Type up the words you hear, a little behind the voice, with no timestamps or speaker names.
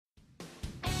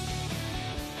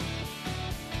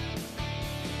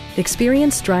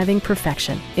Experience driving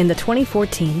perfection in the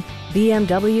 2014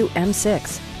 BMW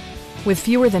M6. With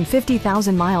fewer than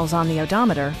 50,000 miles on the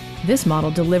odometer, this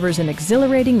model delivers an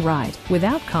exhilarating ride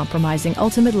without compromising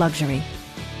ultimate luxury.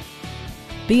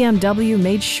 BMW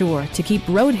made sure to keep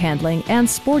road handling and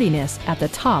sportiness at the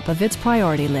top of its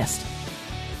priority list.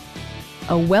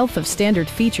 A wealth of standard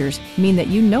features mean that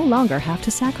you no longer have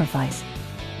to sacrifice,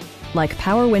 like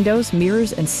power windows,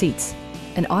 mirrors, and seats,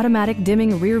 an automatic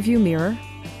dimming rear-view mirror,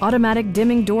 automatic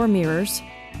dimming door mirrors,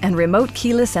 and remote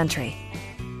keyless entry.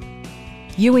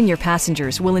 You and your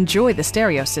passengers will enjoy the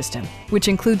stereo system, which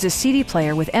includes a CD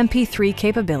player with MP3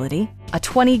 capability, a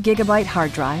 20-gigabyte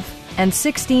hard drive, and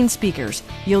 16 speakers,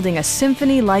 yielding a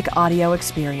symphony-like audio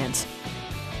experience.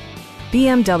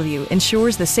 BMW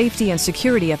ensures the safety and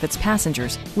security of its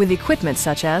passengers with equipment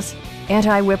such as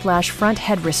anti-whiplash front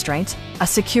head restraints, a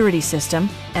security system,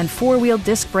 and four-wheel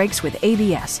disc brakes with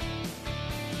ABS.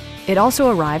 It also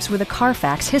arrives with a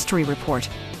Carfax history report,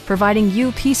 providing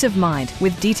you peace of mind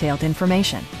with detailed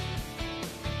information.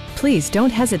 Please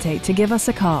don't hesitate to give us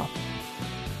a call.